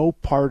 No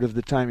part of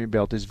the timing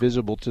belt is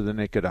visible to the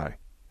naked eye,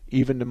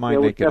 even to my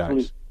naked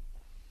eyes.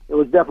 It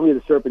was definitely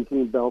the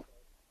serpentine belt.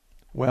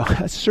 Well,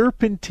 a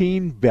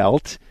serpentine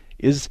belt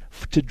is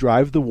to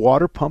drive the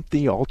water pump,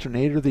 the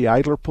alternator, the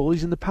idler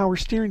pulleys, and the power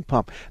steering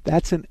pump.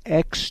 That's an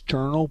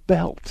external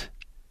belt.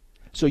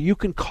 So you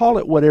can call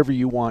it whatever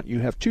you want. You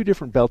have two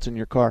different belts in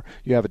your car.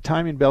 You have a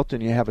timing belt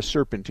and you have a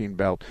serpentine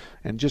belt.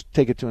 And just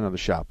take it to another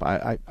shop.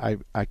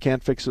 I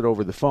can't fix it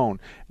over the phone.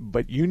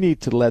 But you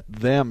need to let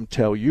them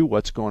tell you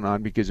what's going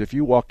on, because if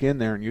you walk in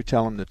there and you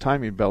tell them the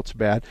timing belt's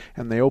bad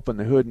and they open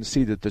the hood and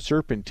see that the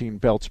serpentine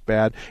belt's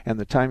bad and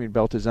the timing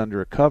belt is under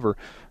a cover,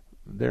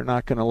 they're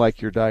not going to like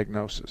your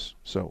diagnosis.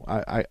 So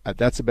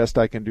that's the best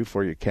I can do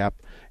for you, Cap.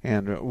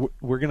 And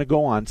we're going to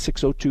go on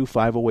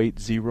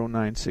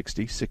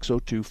 602-508-0960,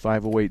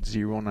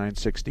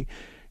 602-508-0960.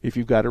 If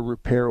you've got a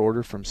repair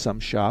order from some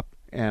shop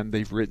and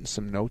they've written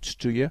some notes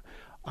to you,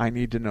 I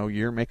need to know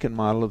year, make, and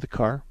model of the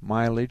car,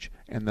 mileage,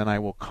 and then I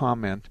will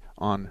comment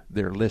on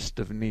their list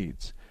of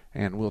needs.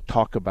 And we'll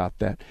talk about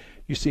that.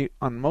 You see,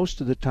 on most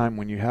of the time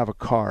when you have a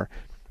car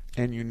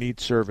and you need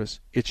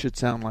service, it should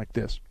sound like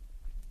this.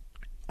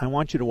 I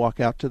want you to walk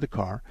out to the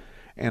car,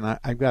 and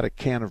I've got a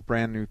can of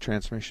brand new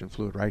transmission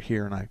fluid right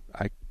here, and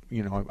I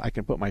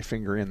can put my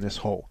finger in this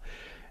hole.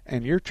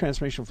 And your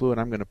transmission fluid,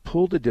 I'm going to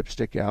pull the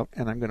dipstick out,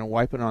 and I'm going to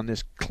wipe it on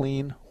this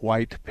clean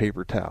white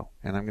paper towel,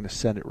 and I'm going to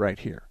set it right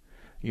here.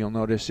 You'll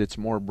notice it's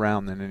more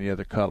brown than any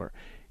other color.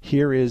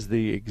 Here is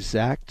the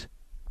exact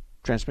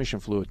transmission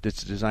fluid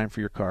that's designed for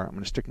your car. I'm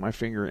going to stick my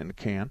finger in the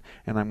can,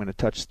 and I'm going to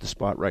touch the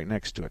spot right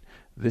next to it.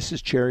 This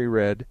is cherry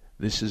red.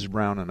 This is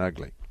brown and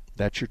ugly.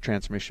 That's your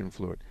transmission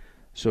fluid.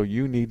 So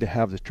you need to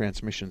have the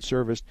transmission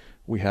serviced.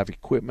 We have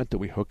equipment that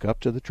we hook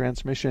up to the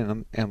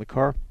transmission and the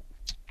car.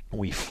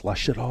 We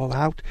flush it all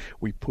out.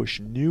 We push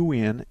new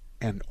in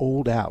and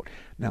old out.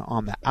 Now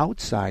on the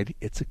outside,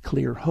 it's a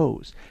clear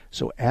hose.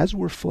 So as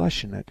we're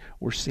flushing it,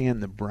 we're seeing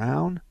the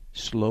brown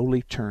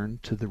slowly turn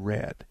to the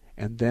red.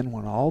 And then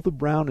when all the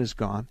brown is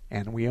gone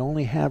and we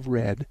only have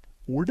red,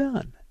 we're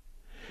done.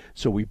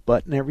 So we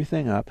button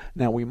everything up.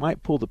 Now we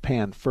might pull the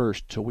pan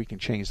first so we can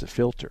change the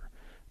filter.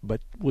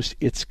 But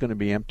it's going to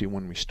be empty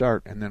when we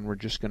start, and then we're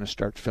just going to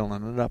start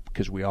filling it up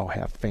because we all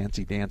have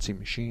fancy dancy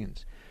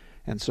machines.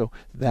 And so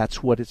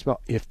that's what it's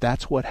about. If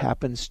that's what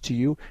happens to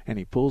you, and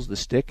he pulls the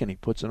stick and he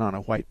puts it on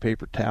a white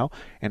paper towel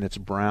and it's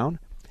brown,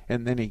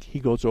 and then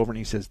he goes over and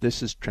he says,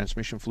 this is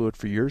transmission fluid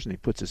for yours, and he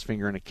puts his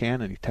finger in a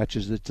can and he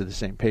touches it to the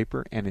same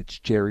paper and it's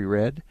cherry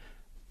red,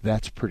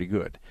 that's pretty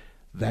good.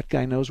 That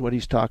guy knows what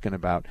he's talking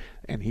about,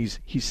 and he's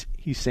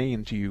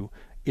saying to you,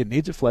 it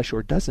needs a flush or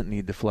it doesn't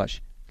need the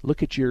flush.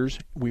 Look at yours.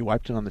 We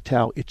wiped it on the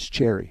towel. It's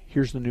cherry.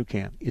 Here's the new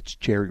can. It's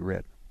cherry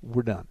red.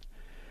 We're done.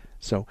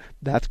 So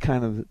that's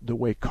kind of the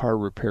way car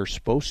repair is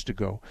supposed to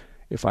go.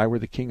 If I were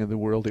the king of the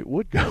world, it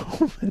would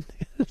go.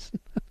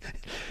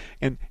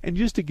 And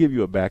just to give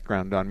you a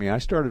background on me, I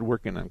started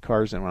working on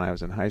cars when I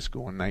was in high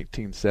school in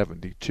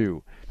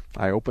 1972.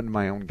 I opened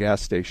my own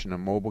gas station, a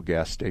mobile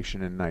gas station,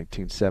 in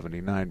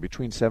 1979.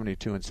 Between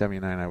 72 and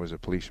 79, I was a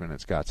policeman at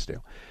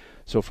Scottsdale.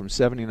 So from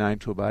 79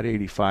 to about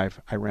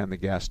 85, I ran the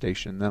gas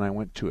station. Then I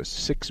went to a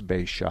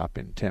 6-bay shop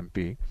in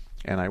Tempe,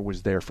 and I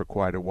was there for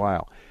quite a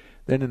while.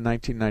 Then in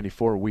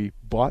 1994, we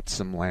bought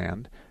some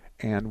land,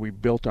 and we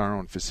built our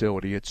own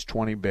facility. It's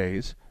 20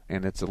 bays,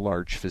 and it's a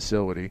large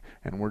facility,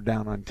 and we're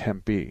down on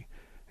Tempe.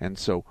 And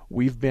so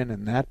we've been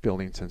in that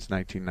building since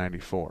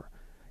 1994.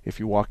 If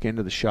you walk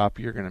into the shop,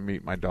 you're going to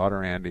meet my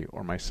daughter Andy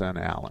or my son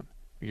Alan.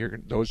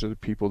 Those are the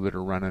people that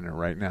are running it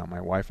right now.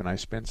 My wife and I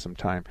spend some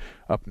time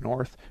up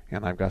north,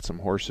 and I've got some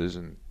horses,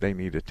 and they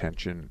need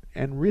attention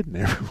and ridden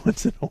every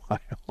once in a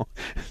while.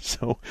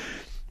 So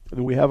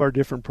we have our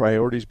different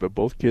priorities, but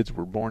both kids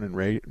were born and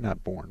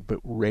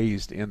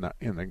raised in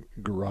the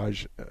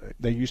garage.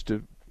 They used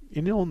to,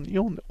 in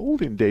the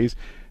olden days,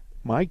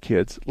 my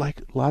kids,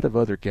 like a lot of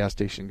other gas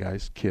station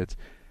guys' kids,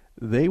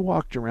 they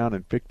walked around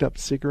and picked up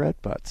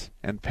cigarette butts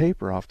and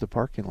paper off the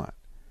parking lot.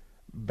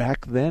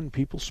 Back then,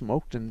 people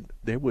smoked, and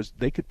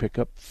they could pick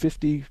up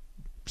 50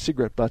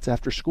 cigarette butts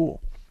after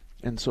school,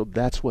 and so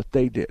that's what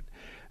they did.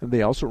 And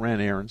they also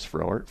ran errands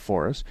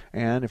for us.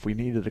 And if we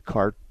needed a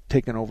car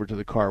taken over to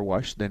the car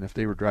wash, then if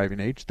they were driving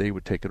age, they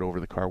would take it over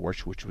to the car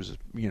wash, which was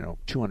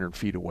 200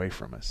 feet away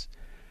from us.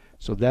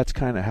 So that's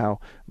kind of how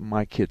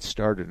my kids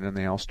started, and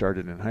they all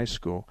started in high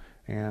school.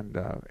 And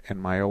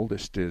my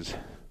oldest is,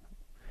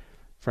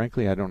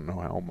 frankly, I don't know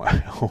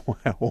how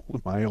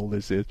old my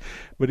oldest is,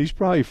 but he's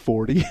probably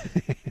 40.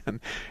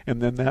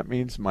 and then that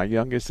means my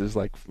youngest is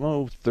like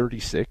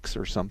 36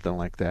 or something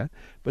like that.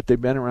 But they've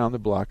been around the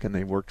block, and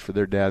they worked for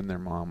their dad and their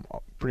mom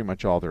pretty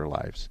much all their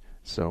lives.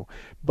 So,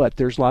 but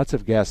there's lots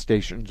of gas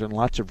stations and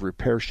lots of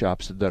repair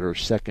shops that are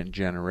second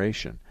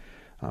generation.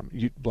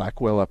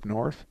 Blackwell up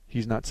north,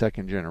 he's not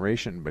second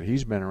generation, but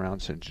he's been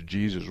around since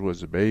Jesus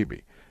was a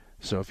baby.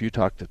 So if you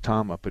talk to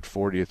Tom up at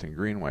 40th and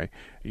Greenway,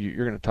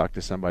 you're going to talk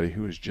to somebody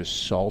who is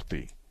just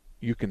salty.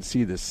 You can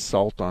see the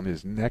salt on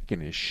his neck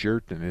and his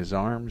shirt and his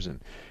arms,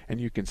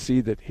 and you can see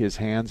that his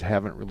hands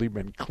haven't really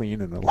been clean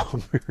in a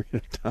long period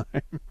of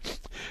time.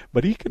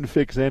 But he can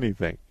fix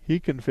anything. He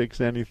can fix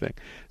anything.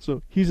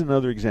 So he's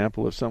another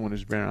example of someone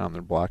who's been around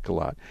the block a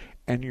lot.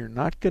 And you're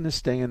not going to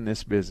stay in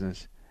this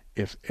business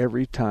if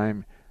every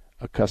time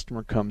a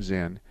customer comes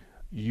in,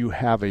 you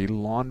have a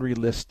laundry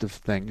list of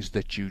things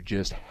that you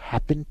just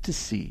happen to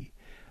see,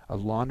 a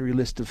laundry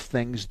list of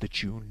things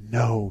that you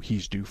know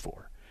he's due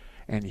for.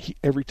 And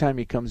every time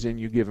he comes in,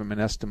 you give him an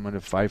estimate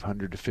of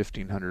 $500 to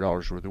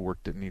 $1,500 worth of work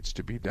that needs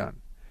to be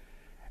done.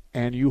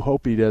 And you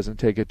hope he doesn't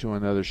take it to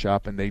another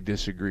shop and they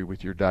disagree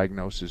with your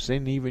diagnosis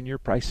and even your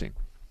pricing.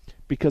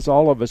 Because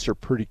all of us are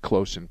pretty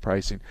close in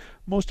pricing.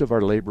 Most of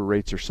our labor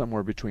rates are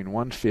somewhere between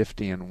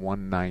 $150 and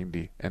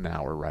 $190 an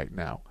hour right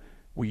now.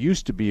 We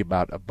used to be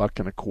about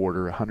 $1.25,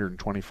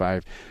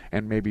 $125,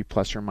 and maybe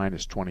plus or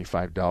minus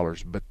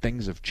 $25, but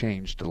things have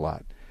changed a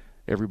lot.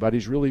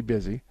 Everybody's really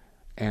busy,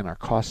 and our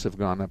costs have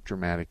gone up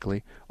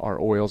dramatically. Our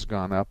oil's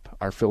gone up,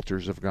 our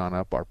filters have gone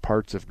up, our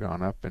parts have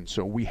gone up, and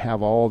so we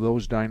have all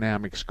those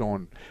dynamics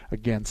going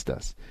against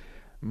us.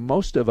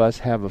 Most of us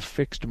have a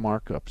fixed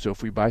markup, so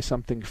if we buy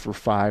something for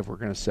 $5, we're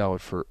going to sell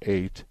it for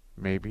 $8,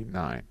 maybe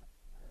 $9.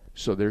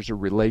 So there's a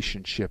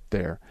relationship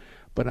there.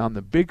 But on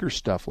the bigger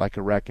stuff, like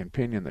a rack and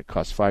pinion that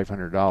costs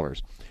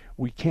 $500,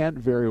 we can't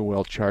very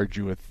well charge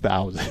you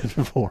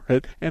 $1,000 for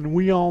it, and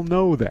we all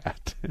know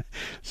that.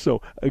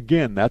 So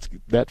again, that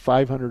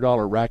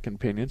 $500 rack and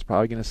pinion is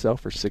probably going to sell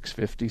for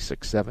 $650,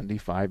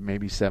 $675,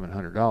 maybe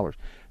 $700.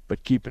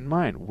 But keep in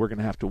mind, we're going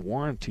to have to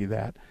warranty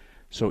that.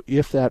 So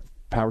if that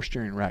power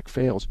steering rack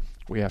fails,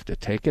 We have to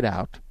take it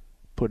out,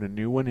 put a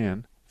new one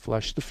in,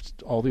 flush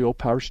all the old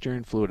power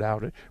steering fluid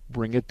out,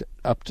 bring it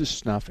up to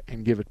snuff,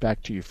 and give it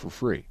back to you for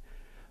free.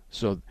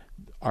 So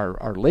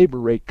our labor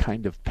rate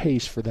kind of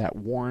pays for that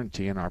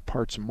warranty, and our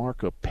parts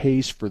markup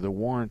pays for the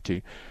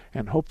warranty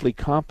and hopefully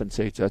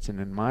compensates us. And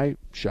in my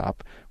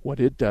shop, what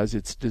it does,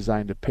 it's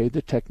designed to pay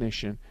the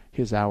technician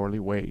his hourly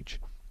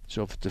wage.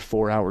 So if it's a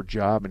 4-hour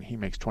job and he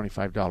makes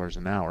 $25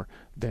 an hour,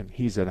 then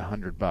he's at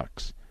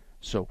 $100.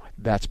 So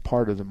that's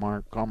part of the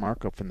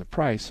markup in the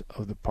price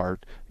of the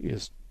part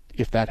is,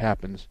 if that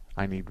happens,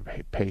 I need to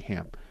pay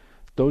him.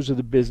 Those are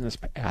the business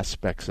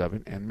aspects of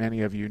it, and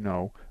many of you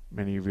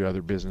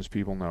other business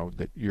people know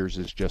that yours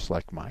is just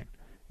like mine.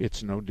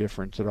 It's no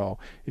difference at all.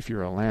 If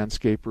you're a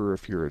landscaper,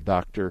 if you're a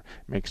doctor,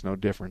 it makes no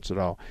difference at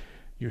all.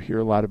 You hear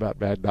a lot about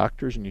bad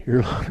doctors, and you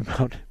hear a lot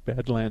about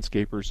bad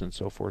landscapers, and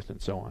so forth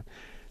and so on.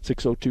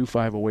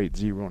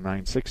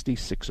 602-508-0960,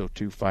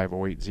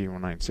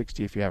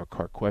 602-508-0960 if you have a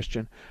car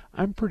question.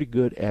 I'm pretty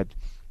good at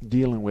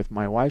dealing with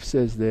my wife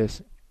says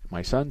this,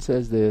 my son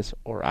says this,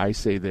 or I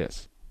say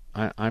this.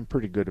 I'm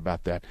pretty good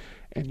about that.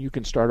 And you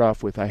can start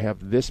off with, I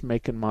have this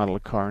make and model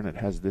of car, and it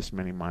has this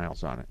many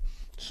miles on it.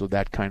 So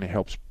that kind of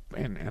helps,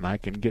 and I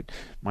can get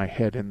my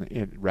head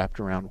in wrapped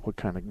around what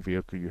kind of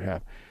vehicle you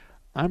have.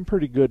 I'm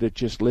pretty good at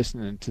just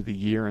listening to the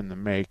year and the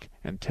make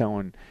and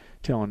telling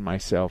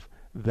myself,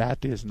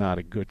 that is not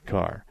a good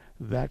car.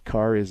 That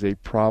car is a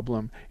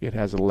problem. It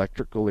has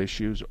electrical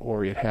issues,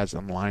 or it has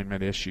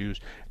alignment issues.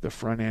 The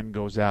front end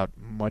goes out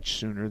much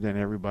sooner than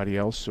everybody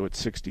else, so at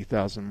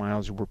 60,000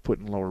 miles we're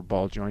putting lower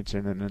ball joints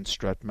in and then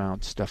strut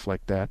mounts, stuff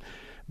like that.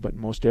 But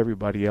most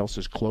everybody else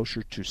is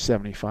closer to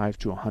 75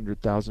 to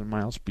 100,000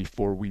 miles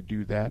before we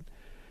do that.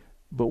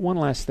 But one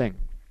last thing,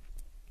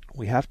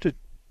 we have to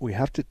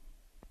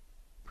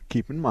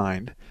keep in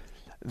mind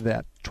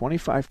that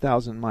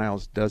 25,000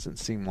 miles doesn't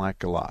seem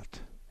like a lot,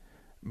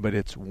 but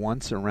it's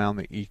once around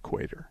the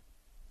equator.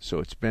 So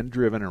it's been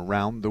driven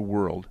around the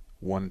world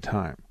one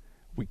time.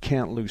 We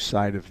can't lose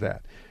sight of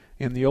that.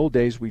 In the old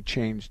days, we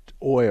changed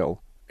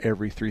oil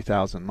every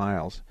 3,000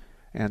 miles,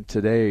 and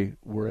today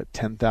we're at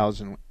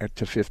 10,000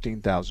 to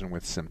 15,000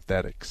 with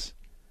synthetics.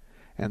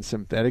 And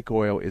synthetic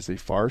oil is a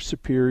far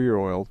superior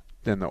oil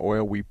than the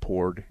oil we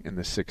poured in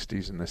the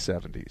 60s and the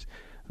 70s.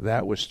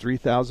 That was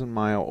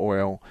 3,000-mile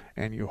oil,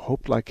 and you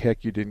hoped like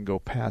heck you didn't go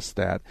past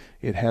that.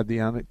 It had the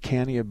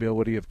uncanny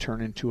ability of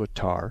turning to a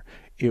tar.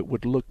 It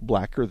would look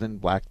blacker than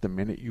black the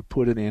minute you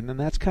put it in, and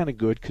that's kind of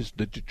good because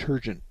the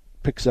detergent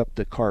picks up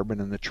the carbon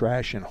and the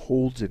trash and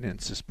holds it in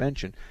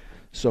suspension.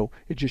 So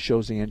it just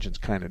shows the engine's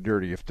kind of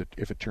dirty if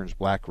it turns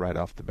black right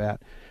off the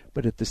bat.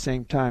 But at the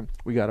same time,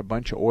 we got a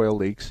bunch of oil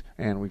leaks,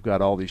 and we've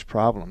got all these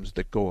problems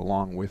that go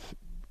along with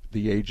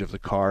the age of the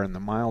car and the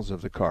miles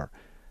of the car.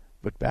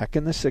 But back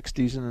in the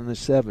 60s and in the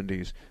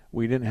 70s,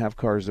 we didn't have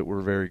cars that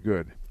were very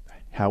good.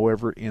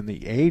 However, in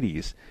the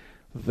 80s,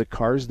 the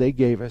cars they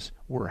gave us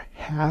were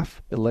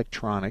half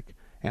electronic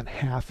and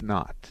half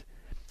not.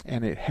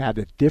 And it had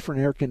a different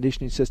air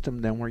conditioning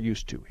system than we're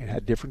used to. It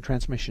had different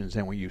transmissions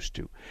than we used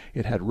to.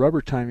 It had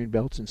rubber timing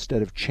belts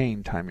instead of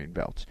chain timing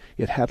belts.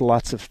 It had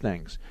lots of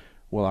things.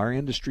 Well, our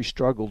industry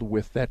struggled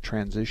with that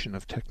transition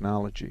of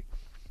technology.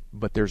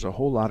 But there's a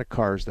whole lot of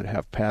cars that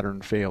have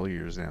pattern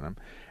failures in them.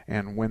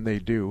 And when they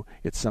do,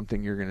 it's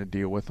something you're going to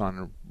deal with on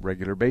a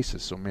regular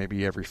basis. So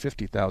maybe every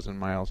 50,000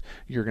 miles,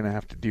 you're going to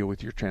have to deal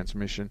with your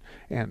transmission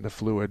and the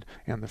fluid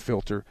and the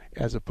filter,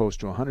 as opposed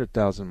to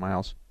 100,000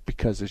 miles,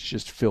 because it's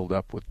just filled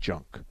up with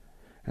junk.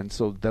 And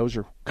so those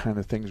are kind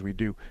of things we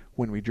do.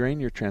 When we drain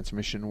your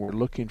transmission, we're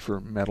looking for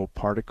metal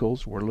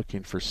particles. We're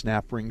looking for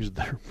snap rings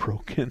that are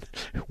broken.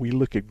 We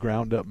look at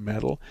ground up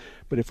metal.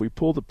 But if we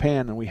pull the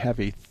pan and we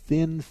have a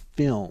thin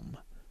film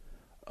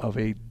of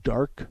a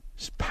dark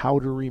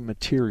powdery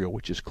material,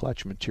 which is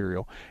clutch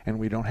material, and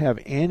we don't have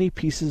any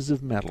pieces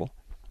of metal,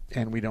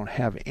 and we don't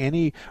have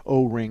any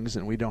O-rings,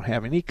 and we don't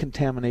have any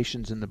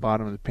contaminations in the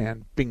bottom of the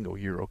pan, bingo,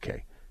 you're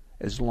okay.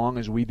 As long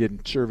as we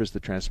didn't service the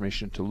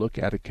transmission to look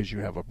at it because you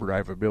have a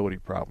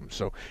drivability problem.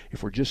 So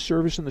if we're just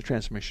servicing the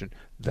transmission,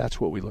 that's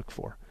what we look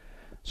for.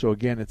 So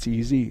again, it's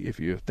easy if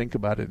you think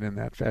about it in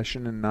that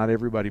fashion, and not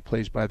everybody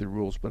plays by the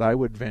rules, but I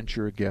would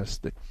venture a guess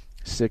that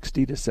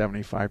 60 to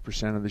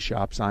 75% of the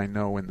shops I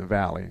know in the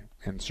Valley,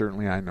 and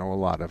certainly I know a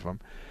lot of them,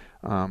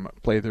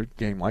 play their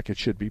game like it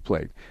should be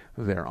played.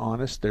 They're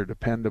honest, they're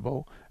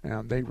dependable,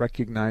 and they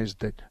recognize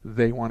that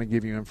they want to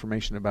give you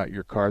information about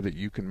your car that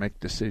you can make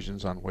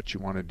decisions on what you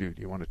want to do.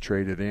 Do you want to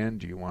trade it in?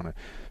 Do you want to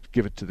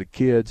give it to the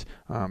kids?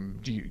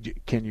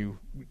 Your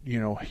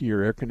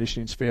air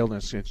conditioning's failed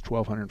and it's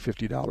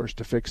 $1,250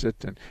 to fix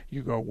it, and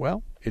you go,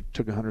 well, it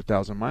took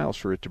 100,000 miles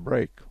for it to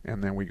break,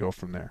 and then we go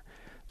from there.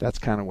 That's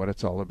kind of what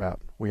it's all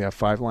about. We have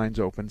 5 lines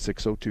open,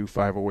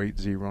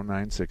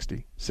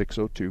 602-508-0960,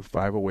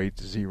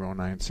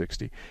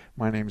 602-508-0960.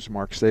 My name is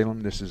Mark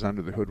Salem. This is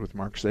Under the Hood with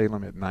Mark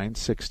Salem at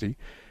 960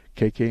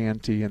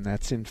 KKNT, and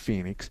that's in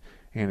Phoenix.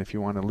 And if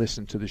you want to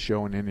listen to the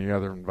show in any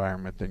other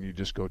environment, then you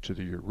just go to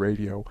your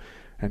radio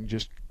and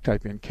just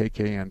type in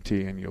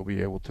KKNT, and you'll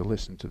be able to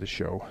listen to the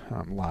show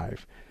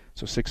live.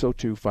 So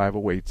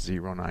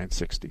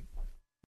 602-508-0960.